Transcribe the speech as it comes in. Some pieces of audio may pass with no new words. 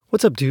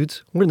What's up,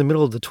 dudes? We're in the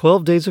middle of the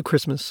 12 days of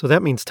Christmas, so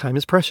that means time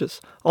is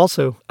precious.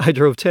 Also, I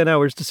drove 10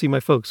 hours to see my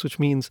folks, which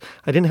means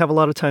I didn't have a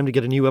lot of time to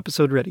get a new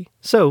episode ready.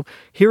 So,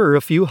 here are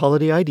a few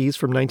holiday IDs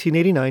from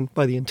 1989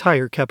 by the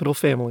entire Capital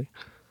family.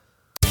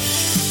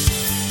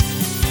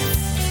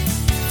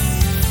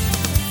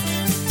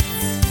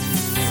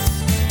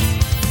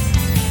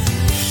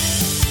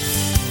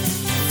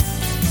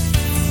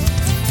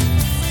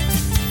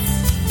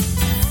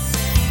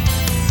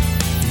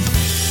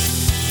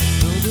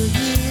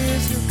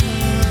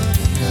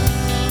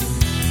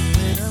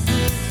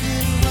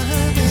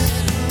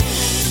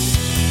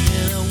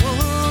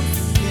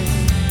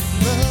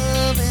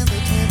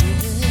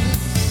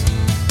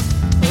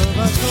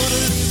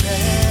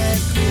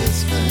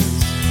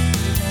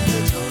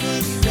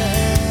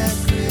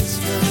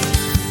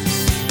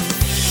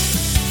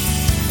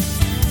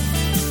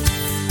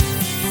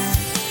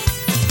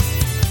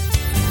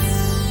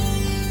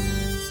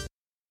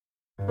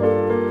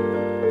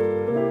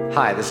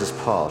 Hi, this is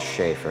Paul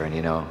Schaefer, and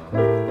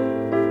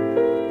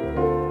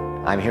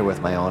I'm here with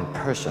my own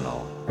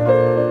personal,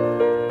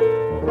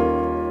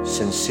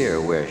 sincere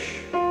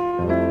wish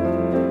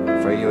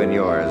for you and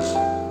yours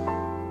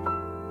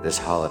this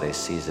holiday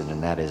season,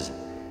 and that is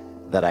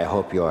that I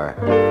hope you're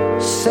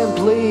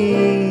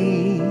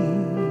simply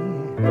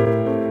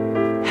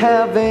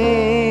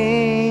having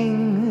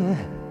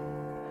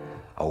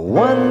a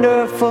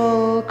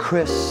wonderful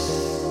Christmas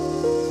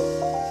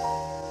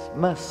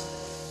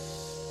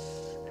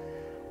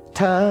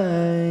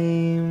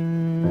time.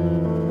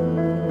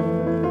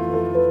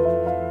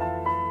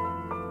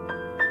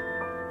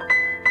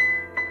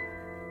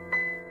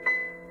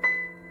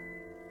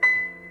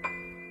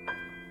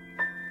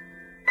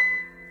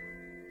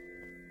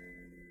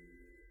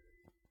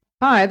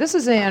 Hi, this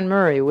is Anne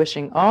Murray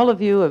wishing all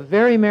of you a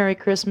very Merry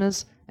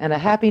Christmas and a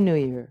Happy New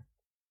Year.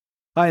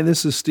 Hi,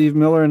 this is Steve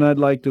Miller, and I'd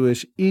like to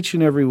wish each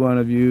and every one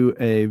of you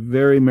a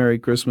very Merry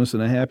Christmas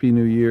and a Happy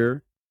New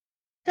Year.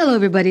 Hello,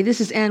 everybody. This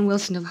is Ann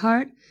Wilson of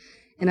Heart,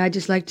 and I'd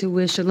just like to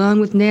wish, along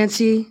with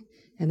Nancy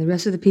and the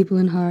rest of the people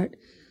in Heart,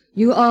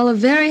 you all a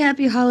very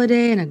happy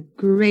holiday and a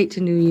great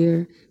New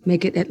Year.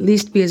 Make it at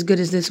least be as good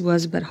as this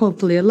was, but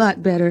hopefully a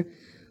lot better.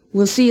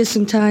 We'll see you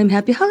sometime.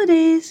 Happy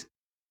holidays.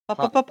 I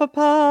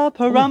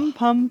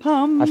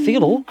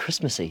feel all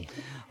Christmassy.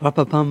 I've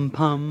got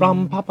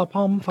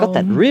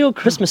that real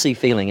Christmassy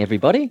feeling,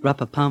 everybody. Is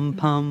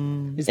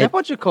that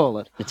what you call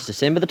it? It's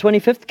December the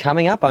 25th,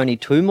 coming up. Only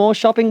 2 more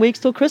shopping weeks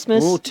till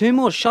Christmas. Oh, 2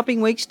 more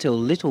shopping weeks till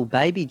little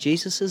baby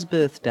Jesus'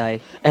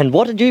 birthday. And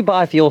what did you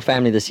buy for your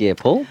family this year,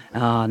 Paul?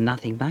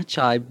 Nothing much.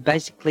 I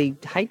basically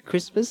hate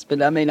Christmas, but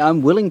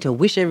I'm willing to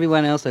wish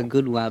everyone else a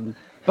good one.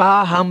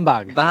 Bar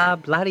humbug. Bar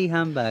bloody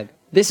humbug.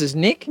 This is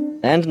Nick.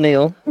 And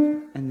Neil.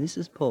 And this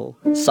is Paul.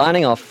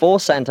 Signing off for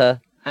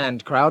Santa.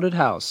 And Crowded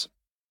House.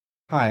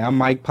 Hi, I'm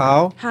Mike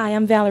Powell. Hi,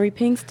 I'm Valerie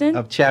Pinkston.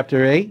 Of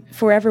Chapter 8.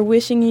 Forever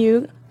wishing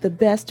you the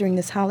best during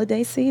this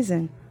holiday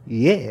season.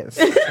 Yes.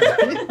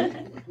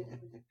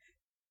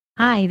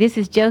 Hi, this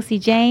is Josie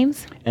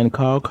James. And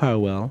Carl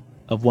Carwell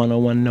of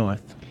 101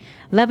 North.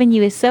 Loving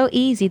you is so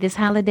easy this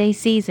holiday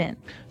season.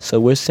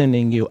 So we're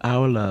sending you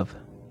our love.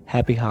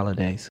 Happy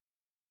holidays.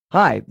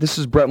 Hi, this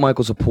is Brett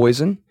Michaels of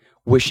Poison.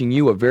 Wishing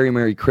you a very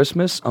Merry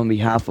Christmas on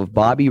behalf of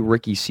Bobby,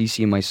 Ricky,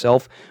 Cece, and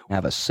myself.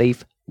 Have a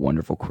safe,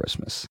 wonderful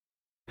Christmas.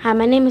 Hi,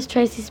 my name is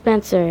Tracy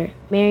Spencer.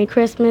 Merry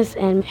Christmas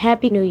and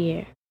Happy New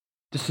Year.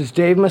 This is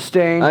Dave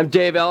Mustaine. I'm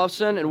Dave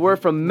Ellefson, and we're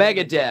from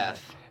Megadeth.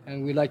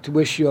 And we'd like to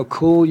wish you a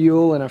cool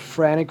Yule and a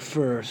frantic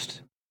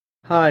first.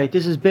 Hi,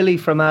 this is Billy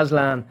from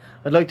Aslan.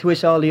 I'd like to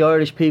wish all the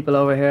Irish people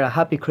over here a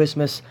happy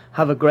Christmas.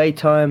 Have a great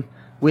time.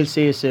 We'll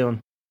see you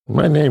soon.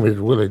 My name is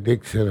Willie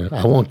Dixon, and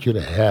I want you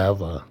to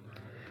have a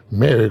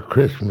Merry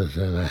Christmas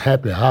and a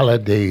happy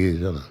holidays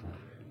and a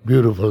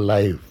beautiful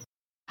life.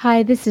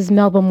 Hi, this is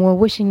Melba Moore,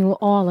 wishing you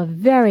all a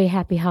very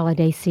happy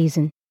holiday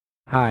season.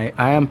 Hi,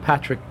 I am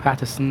Patrick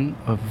Patterson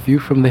of View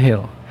from the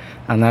Hill,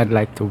 and I'd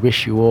like to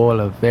wish you all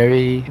a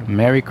very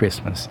Merry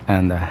Christmas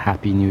and a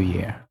Happy New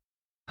Year.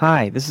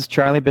 Hi, this is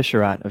Charlie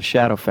Bisharat of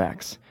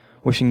Shadowfax,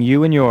 wishing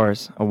you and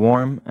yours a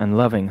warm and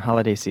loving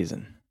holiday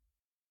season.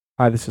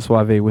 Hi, this is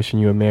Suave, wishing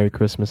you a Merry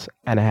Christmas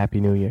and a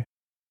Happy New Year.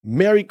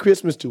 Merry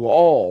Christmas to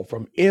all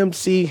from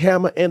MC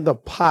Hammer and the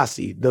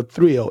Posse. The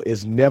thrill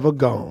is never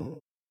gone.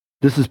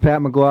 This is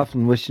Pat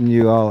McLaughlin wishing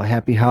you all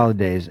happy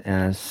holidays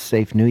and a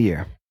safe New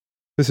Year.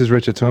 This is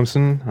Richard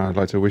Thompson. I'd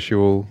like to wish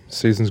you all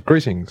season's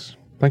greetings.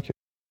 Thank you.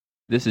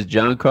 This is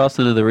John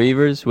Carlson of the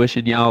Reavers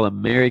wishing y'all a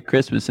Merry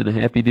Christmas and a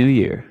Happy New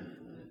Year.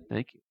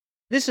 Thank you.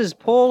 This is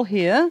Paul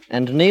here.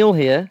 And Neil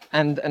here.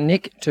 And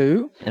Nick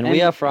too. And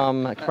we are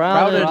from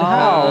Crowded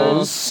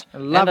House.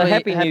 And a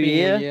Happy New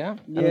Year.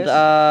 Yes.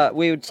 And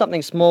we would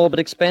something small but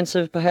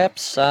expensive,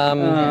 perhaps.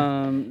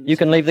 You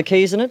can leave the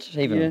keys in it,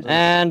 even. Yes.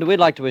 And we'd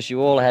like to wish you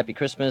all a happy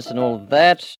Christmas and all of that.